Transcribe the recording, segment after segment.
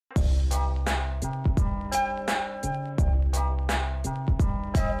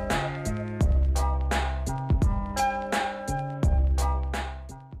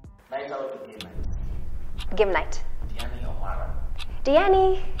Game night. Diani or Mara?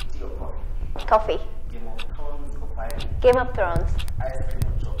 Diani. Tea or Coffee. coffee? Game of Thrones or Fire? Game of Thrones. Ice cream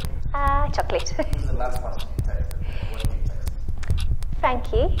or chocolate? Chocolate. Who's the last person you texted? What do you text?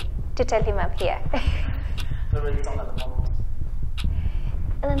 Frankie, to tell him I'm here. Favorite song at the moment?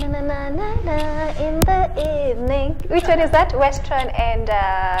 Na, na, na, na, na, in the evening. Which one is that? Western and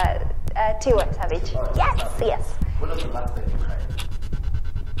Tiwa Savage. Oh, Yes, Savage. yes. When was the last time you cried?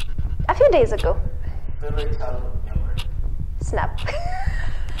 A few days ago. Favorite childhood memory? Snap.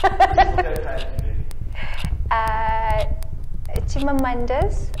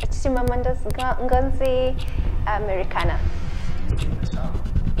 Chimamanda's Ngonzi Americana.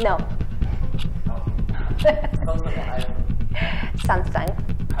 No. Samsung.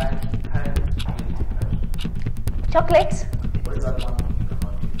 Chocolate. What is that one thing you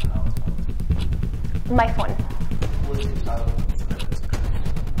cannot use in the house? My phone. What is your childhood secret?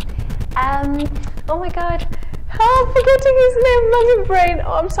 Oh my god. Oh, I'm forgetting his name, my brain.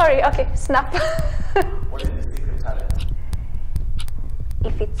 Oh, I'm sorry. Okay, Snap. What is your secret talent?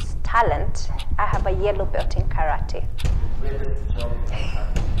 If it's talent, I have a yellow belt in karate. Where does the job come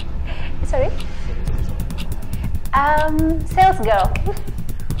from? Sorry? Sales girl.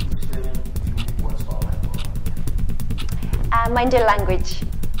 Which training do you watch for Mind your language.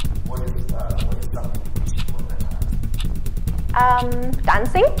 What is something you wish you better?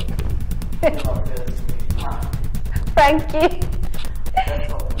 Dancing. Frankie.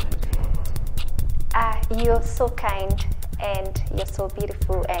 You're so kind and you're so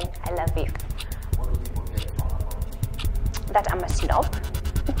beautiful and I love you. What do people get from about you? That I'm a snob.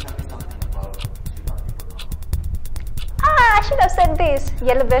 Tell me something about you that people know. I should have said this.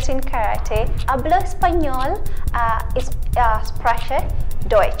 Yellow belt in karate. Hablo español, spreche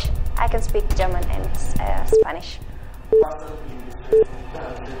Deutsch. I can speak German and Spanish. Nobody.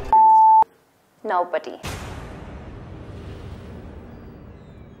 Nobody.